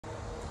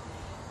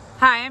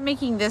Hi, I'm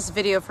making this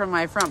video from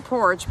my front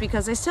porch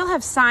because I still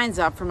have signs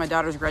up for my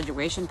daughter's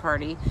graduation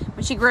party.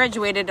 When she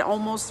graduated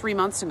almost 3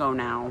 months ago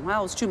now, well,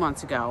 it was 2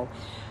 months ago.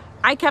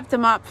 I kept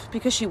them up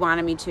because she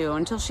wanted me to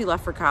until she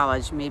left for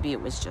college. Maybe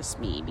it was just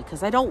me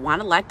because I don't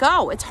want to let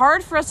go. It's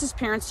hard for us as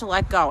parents to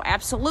let go,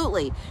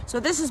 absolutely. So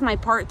this is my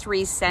part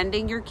 3,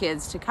 sending your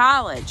kids to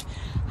college.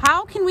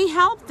 How can we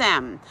help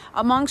them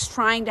amongst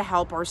trying to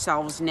help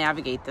ourselves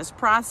navigate this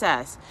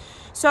process?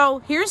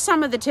 So here's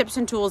some of the tips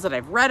and tools that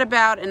I've read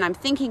about, and I'm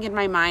thinking in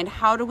my mind,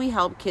 how do we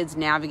help kids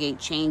navigate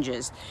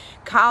changes?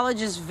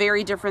 College is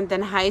very different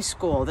than high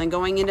school, than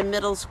going into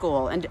middle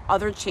school and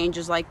other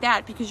changes like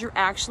that, because you're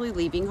actually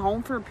leaving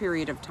home for a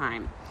period of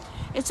time.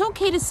 It's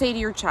okay to say to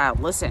your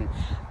child, listen,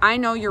 I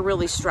know you're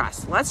really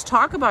stressed. Let's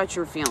talk about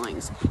your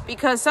feelings,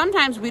 because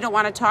sometimes we don't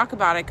want to talk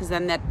about it because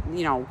then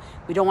we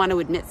don't want to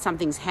admit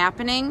something's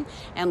happening,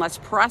 and let's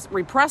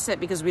repress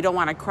it because we don't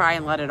want to cry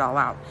and let it all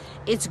out.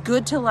 It's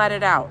good to let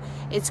it out.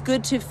 It's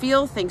good to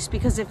feel things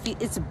because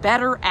it's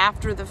better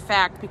after the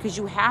fact, because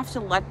you have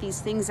to let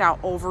these things out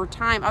over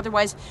time.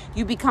 Otherwise,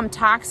 you become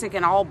toxic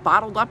and all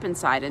bottled up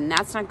inside, and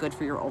that's not good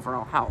for your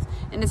overall health,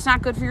 and it's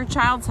not good for your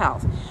child's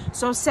health.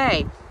 So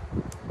say,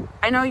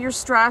 I know you're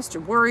stressed or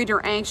worried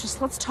or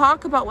anxious. Let's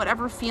talk about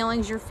whatever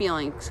feelings you're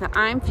feeling, because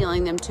I'm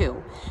feeling them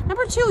too.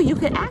 Number 2, you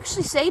could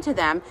actually say to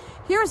them,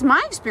 here's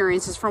my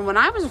experiences from when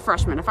I was a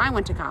freshman, if I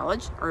went to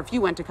college, or if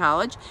you went to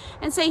college,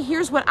 and say,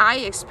 here's what I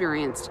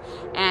experienced.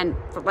 And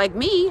like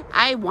me,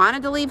 I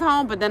wanted to leave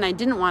home, but then I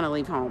didn't want to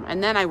leave home.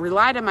 And then I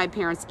relied on my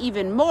parents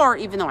even more,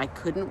 even though I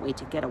couldn't wait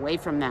to get away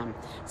from them.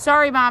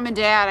 Sorry, Mom and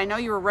Dad, I know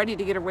you were ready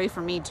to get away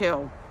from me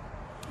too.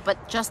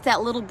 But just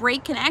that little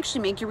break can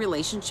actually make your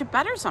relationship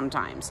better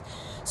sometimes.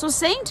 So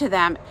saying to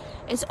them,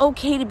 it's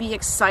okay to be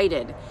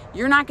excited.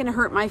 You're not going to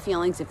hurt my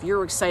feelings if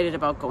you're excited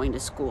about going to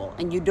school.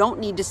 And you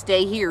don't need to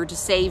stay here to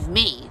save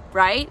me,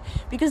 right?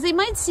 Because they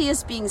might see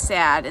us being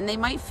sad and they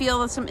might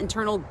feel some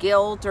internal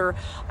guilt, or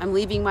I'm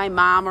leaving my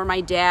mom or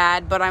my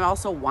dad, but I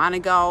also want to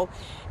go.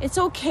 It's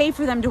okay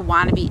for them to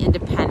want to be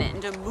independent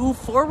and to move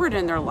forward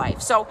in their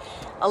life. So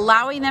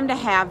allowing them to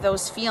have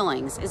those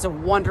feelings is a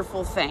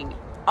wonderful thing.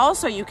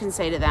 Also, you can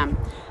say to them,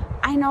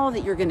 I know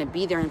that you're going to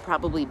be there and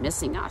probably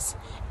missing us.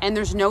 And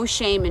there's no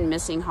shame in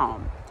missing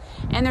home.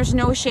 And there's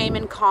no shame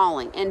in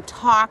calling and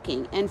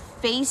talking and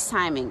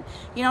FaceTiming.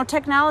 You know,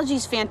 technology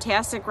is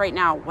fantastic right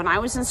now. When I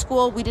was in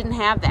school, we didn't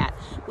have that.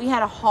 We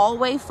had a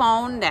hallway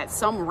phone that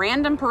some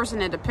random person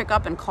had to pick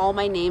up and call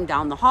my name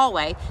down the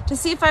hallway to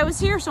see if I was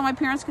here so my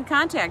parents could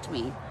contact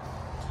me.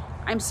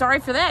 I'm sorry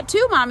for that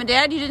too, Mom and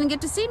Dad. You didn't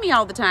get to see me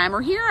all the time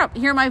or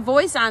hear my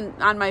voice on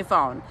my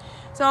phone.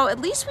 So at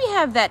least we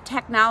have that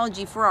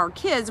technology for our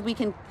kids. We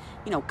can,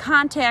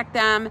 contact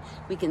them.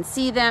 We can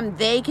see them.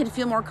 They can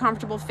feel more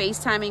comfortable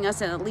FaceTiming us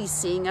and at least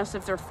seeing us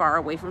if they're far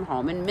away from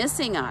home and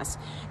missing us.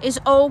 It's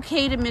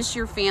okay to miss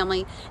your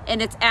family,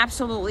 and it's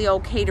absolutely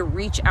okay to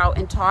reach out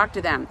and talk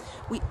to them.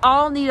 We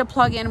all need to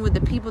plug in with the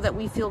people that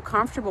we feel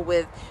comfortable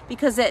with,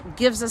 because that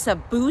gives us a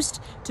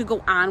boost to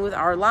go on with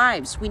our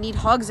lives. We need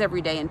hugs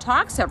every day and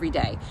talks every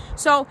day.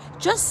 So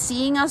just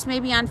seeing us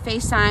maybe on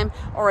FaceTime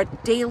or a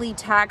daily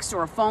text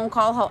or a phone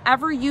call,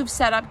 however you've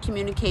set up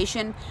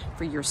communication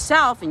for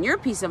yourself and your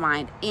peace of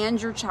mind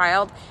and your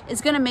child, is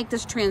going to make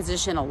this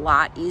transition a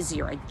lot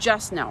easier. I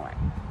just know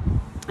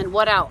it. And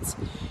what else?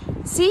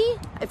 See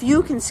if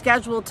you can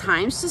schedule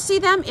times to see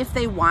them. If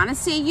they want to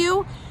see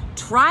you,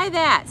 try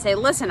that. Say,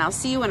 listen, I'll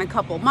see you in a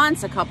couple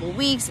months, a couple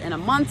weeks, in a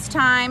month's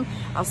time.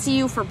 I'll see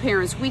you for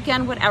Parents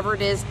Weekend, whatever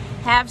it is.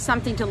 Have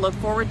something to look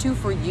forward to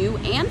for you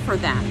and for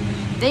them.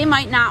 They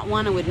might not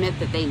want to admit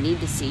that they need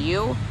to see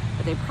you,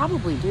 but they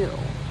probably do.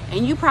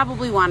 And you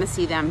probably want to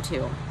see them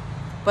too.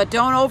 But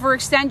don't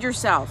overextend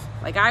yourself.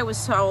 Like I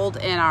was told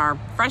in our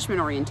freshman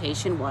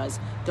orientation was,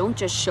 don't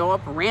just show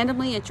up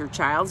randomly at your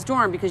child's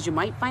dorm, because you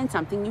might find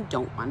something you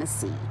don't want to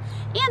see.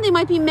 And they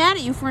might be mad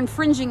at you for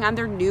infringing on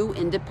their new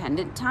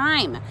independent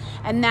time.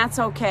 And that's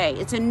okay.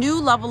 It's a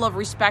new level of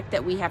respect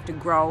that we have to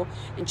grow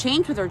and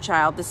change with our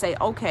child, to say,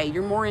 okay,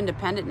 you're more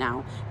independent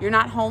now. You're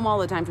not home all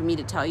the time for me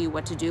to tell you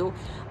what to do.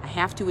 I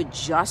have to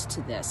adjust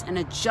to this. And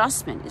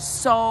adjustment is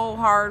so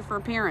hard for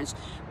parents.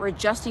 We're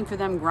adjusting for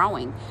them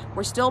growing.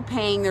 We're still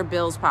paying their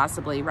bills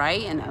possibly,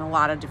 right? And in a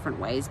lot of different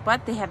ways,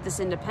 but they have this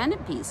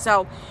independent piece.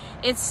 So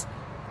it's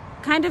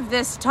kind of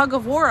this tug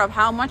of war of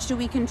how much do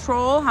we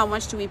control, how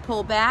much do we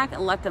pull back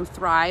and let them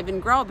thrive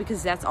and grow,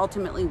 because that's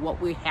ultimately what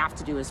we have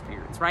to do as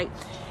parents, right?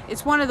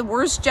 It's one of the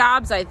worst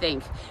jobs, I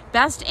think,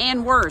 best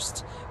and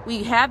worst.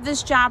 We have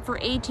this job for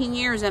 18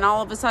 years and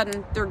all of a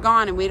sudden they're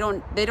gone and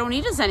they don't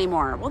need us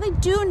anymore. Well, they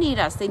do need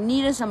us. They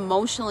need us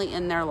emotionally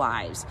in their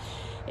lives.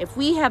 If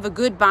we have a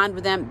good bond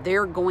with them,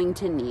 they're going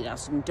to need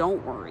us, and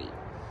don't worry.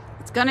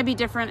 It's going to be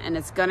different and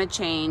it's going to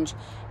change.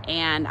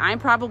 And I'm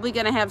probably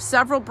going to have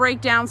several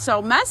breakdowns. So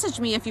message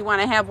me if you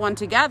want to have one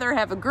together,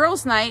 have a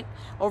girls' night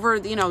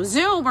over,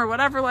 Zoom or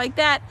whatever like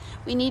that.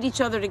 We need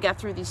each other to get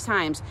through these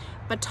times.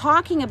 But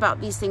talking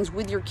about these things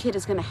with your kid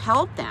is going to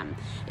help them.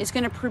 It's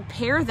going to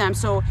prepare them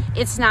so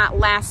it's not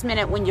last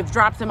minute when you've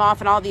dropped them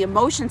off and all the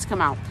emotions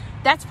come out.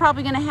 that's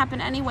probably going to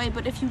happen anyway.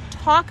 But if you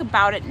talk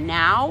about it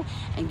now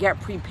and get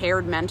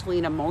prepared mentally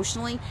and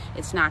emotionally,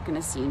 it's not going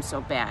to seem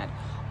so bad.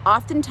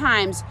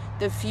 Oftentimes,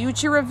 the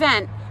future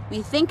event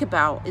we think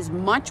about is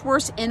much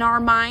worse in our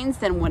minds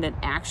than when it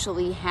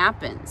actually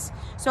happens.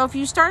 So if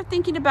you start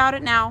thinking about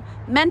it now,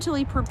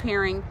 mentally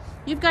preparing,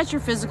 you've got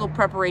your physical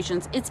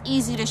preparations. It's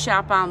easy to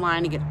shop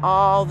online and get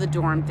all the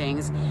dorm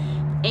things.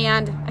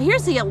 And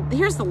here's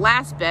the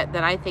last bit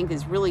that I think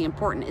is really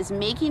important, is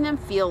making them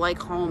feel like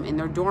home in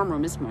their dorm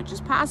room as much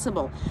as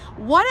possible.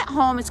 What at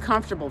home is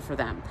comfortable for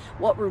them?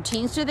 What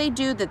routines do they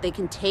do that they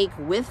can take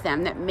with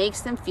them that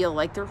makes them feel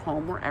like they're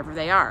home wherever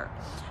they are?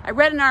 I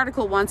read an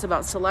article once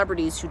about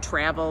celebrities who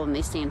travel and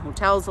they stay in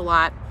hotels a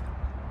lot.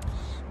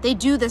 They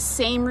do the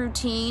same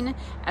routine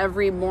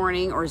every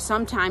morning or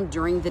sometime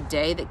during the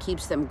day that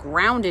keeps them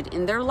grounded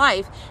in their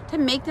life to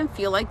make them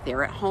feel like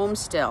they're at home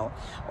still.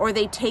 Or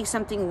they take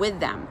something with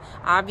them.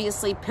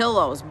 Obviously,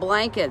 pillows,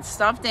 blankets,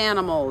 stuffed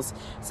animals,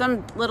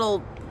 some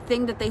little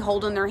thing that they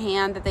hold in their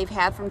hand that they've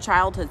had from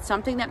childhood,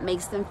 something that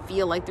makes them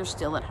feel like they're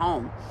still at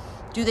home.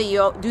 Do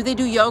they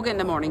do yoga in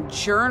the morning?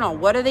 Journal.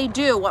 What do they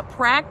do? What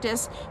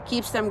practice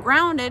keeps them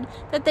grounded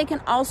that they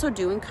can also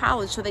do in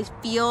college so they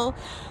feel,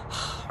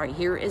 all right,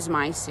 here is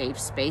my safe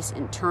space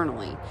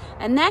internally.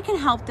 And that can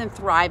help them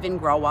thrive and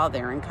grow while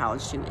they're in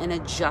college too and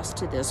adjust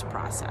to this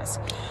process.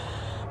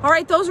 All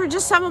right, those are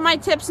just some of my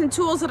tips and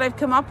tools that I've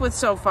come up with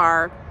so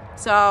far.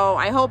 So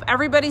I hope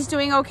everybody's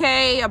doing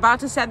okay, about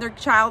to send their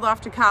child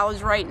off to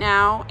college right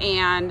now,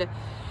 and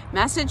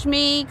message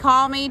me,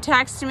 call me,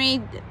 text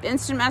me,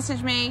 instant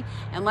message me,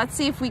 and let's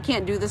see if we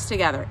can't do this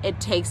together.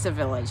 It takes a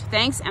village.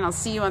 Thanks, and I'll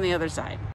see you on the other side.